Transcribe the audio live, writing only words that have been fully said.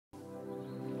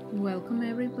Welcome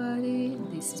everybody,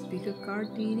 this is pick a card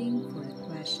reading for the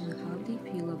question how they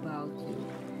feel about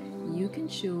you. You can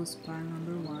choose pile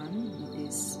number 1 with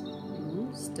this blue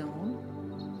stone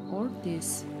or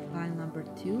this pile number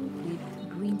 2 with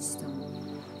green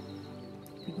stone.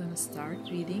 We're gonna start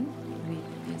reading with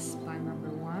this pile number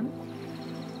 1.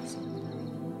 So I'm gonna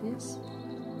remove this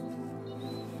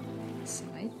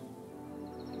side.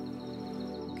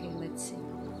 Okay, let's see.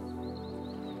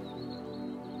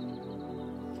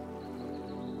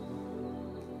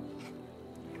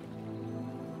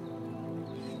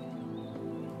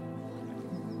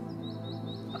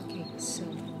 So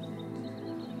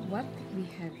what we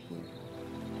have here,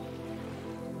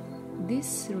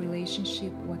 this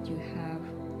relationship, what you have,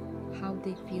 how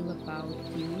they feel about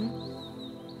you.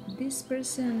 This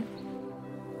person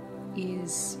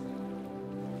is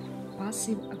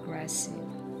passive aggressive.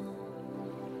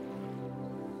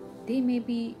 They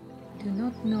maybe do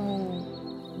not know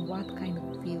what kind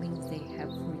of feelings they have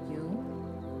for you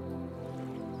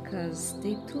because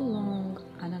they're too long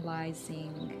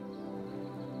analyzing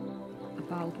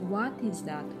about what is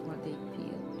that, what they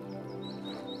feel,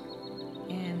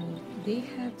 and they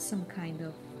have some kind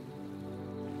of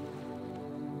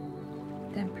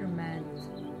temperament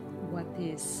what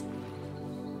is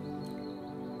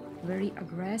very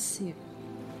aggressive.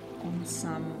 On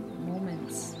some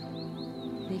moments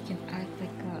they can act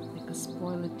like a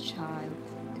spoiled child,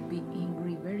 to be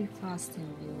angry very fast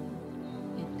in you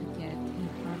and to get in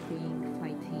arguing,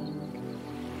 fighting.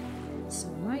 So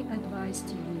my advice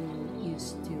to you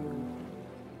is to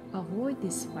avoid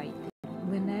this fighting.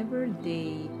 Whenever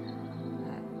they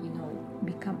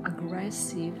become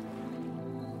aggressive,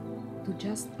 to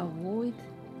just avoid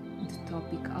the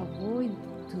topic, avoid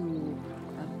to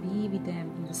be with them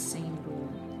in the same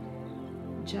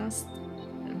room. Just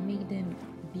make them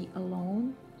be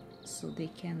alone so they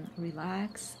can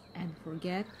relax and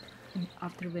forget, and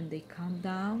after when they calm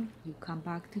down, you come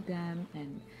back to them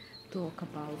and talk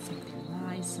about something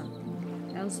nice,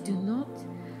 something else. Do not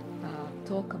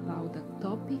talk about the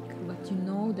topic, but you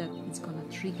know that it's gonna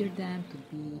trigger them to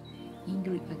be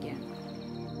angry again.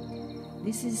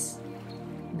 This is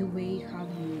the way how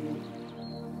you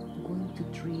going to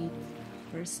treat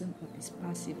a person that is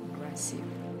passive aggressive.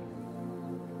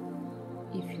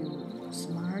 If you're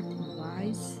smart and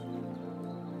wise,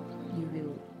 you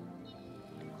will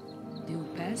do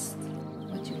best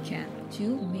what you can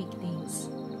to make things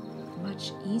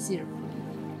much easier for you.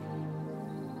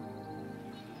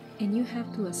 And you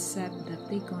have to accept that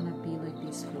they're gonna be like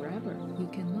this forever. You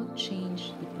cannot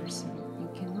change the person. You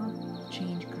cannot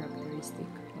change characteristic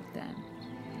of them.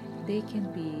 They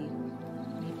can be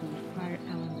maybe fire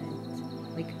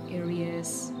element like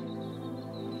Aries,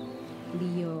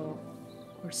 Leo,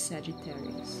 or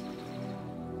Sagittarius.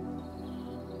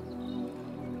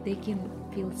 They can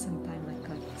feel sometimes like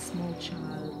a small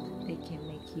child. They can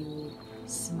make you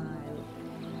smile.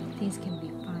 Things can be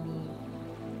funny.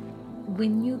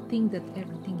 When you think that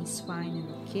everything is fine and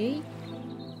okay,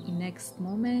 in next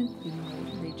moment,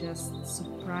 they just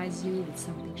surprise you with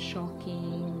something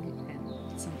shocking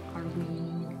and some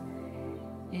arguing,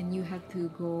 and you have to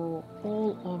go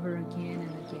all over again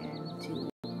and again to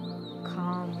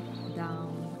calm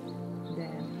down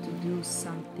them, to do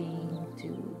something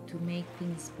to make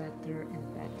things better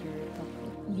and better. But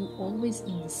you always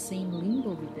in the same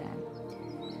limbo with them.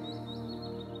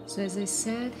 So as I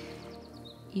said,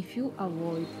 if you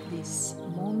avoid these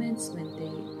moments when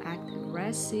they act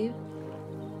aggressive,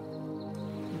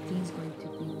 things going to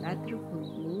be better for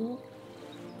you,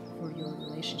 for your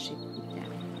relationship with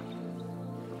them.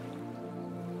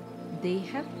 They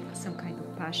have some kind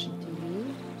of passion to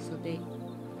you, so they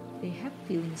have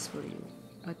feelings for you,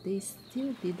 but they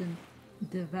still didn't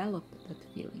develop that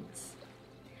feelings.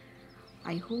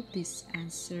 I hope this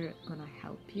answer gonna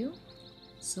help you.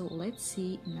 So let's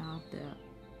see now the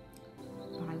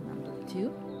pile number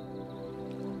 2.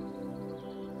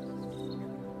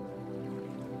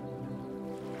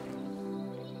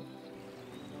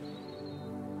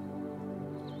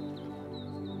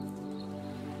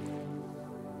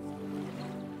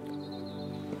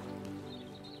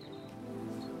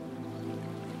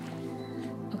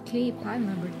 Okay, pile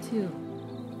number 2.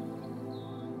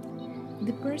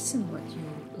 The person what you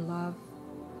love,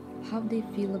 how they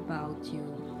feel about you.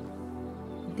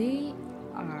 They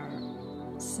are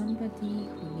somebody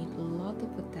who need a lot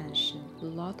of attention, a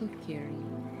lot of caring.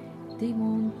 They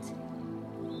want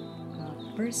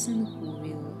a person who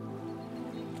will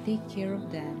take care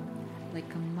of them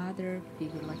like a mother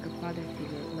figure, like a father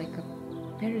figure, like a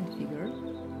parent figure.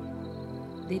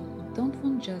 They don't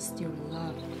want just your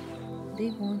love.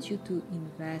 they want you to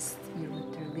invest your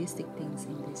materialistic things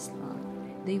in this love.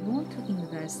 They want to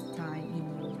invest time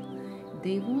in you.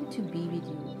 They want to be with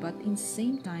you, but in the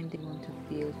same time they want to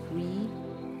feel free.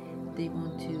 They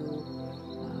want to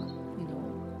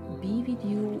be with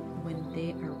you when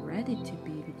they are ready to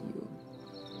be with you.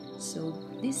 So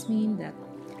this means that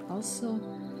also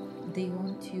they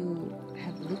want to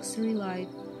have luxury life.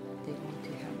 They want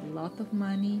to have a lot of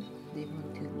money. They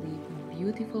want to live in a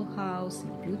beautiful house, in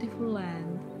beautiful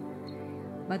land.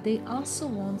 But they also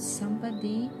want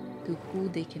somebody to who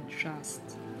they can trust,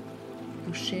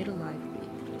 to share life with.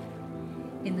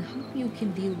 And how you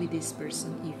can deal with this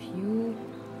person if you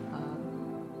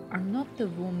are not the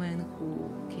woman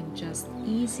who can just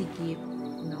easy give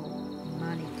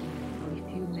money to men, or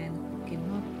if you men who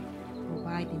cannot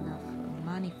provide enough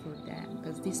money for them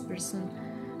because this person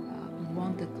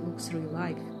wanted luxury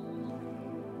life.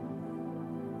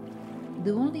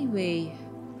 The only way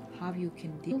how you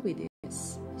can deal with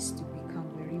this is to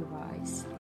become very wise,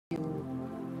 to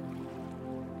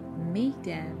make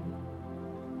them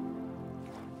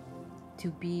to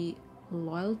be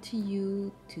loyal to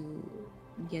you, to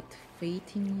get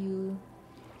faith in you,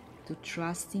 to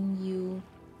trust in you.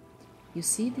 You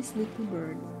see this little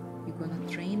bird, you're gonna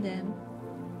train them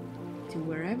to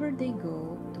wherever they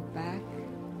go, to back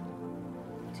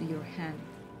to your hand.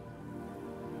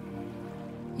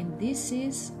 And this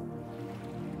is,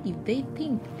 if they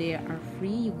think they are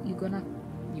free, you're gonna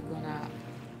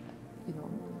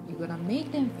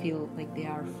make them feel like they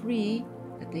are free,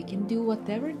 that they can do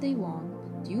whatever they want.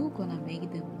 You're gonna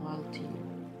make them loyal to you,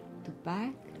 to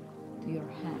back to your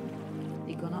hand.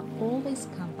 They're gonna always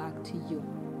come back to you,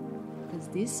 because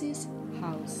this is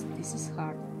house, this is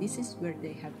heart, this is where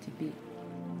they have to be.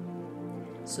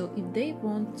 So if they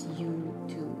want you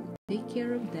to take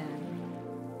care of them,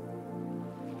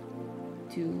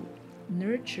 to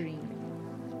nurturing,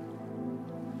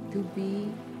 to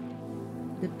be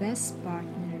the best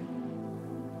partner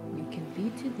you can be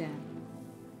to them,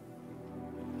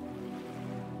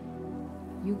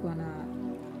 you're gonna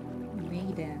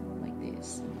make them like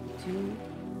this, to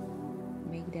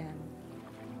make them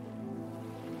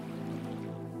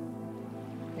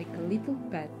like a little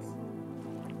pet,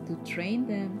 to train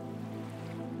them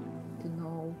to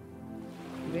know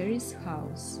where is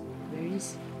house, where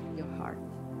is your heart.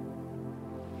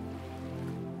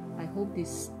 I hope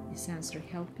this answer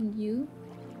helping you.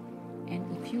 And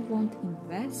if you want to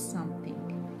invest something,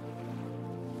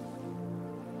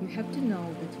 you have to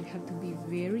know that you have to be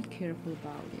very careful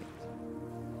about it.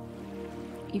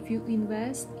 If you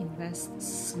invest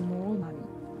small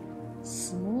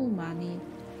money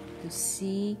to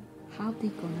see how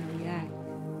they're gonna react.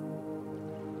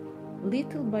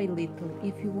 Little by little,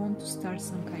 if you want to start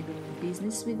some kind of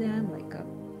business with them, like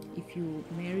if you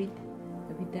married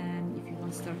with them, if you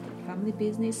want to start a family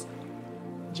business,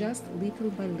 just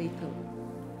little by little.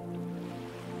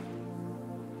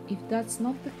 If that's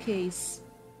not the case,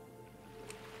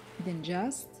 then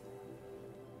just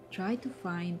try to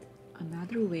find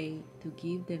another way to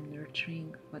give them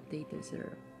nurturing what they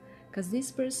deserve. Because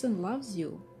this person loves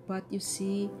you, but you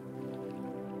see,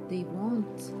 they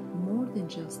want more than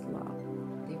just love.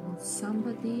 They want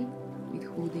somebody with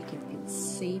who they can feel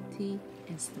safety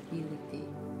and stability.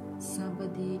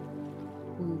 Somebody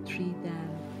who will treat them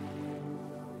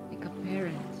like a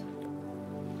parent.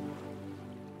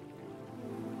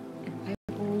 And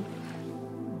I hope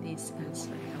this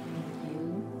answer helping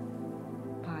you.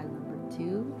 Pile number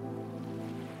 2.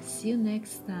 See you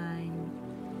next time.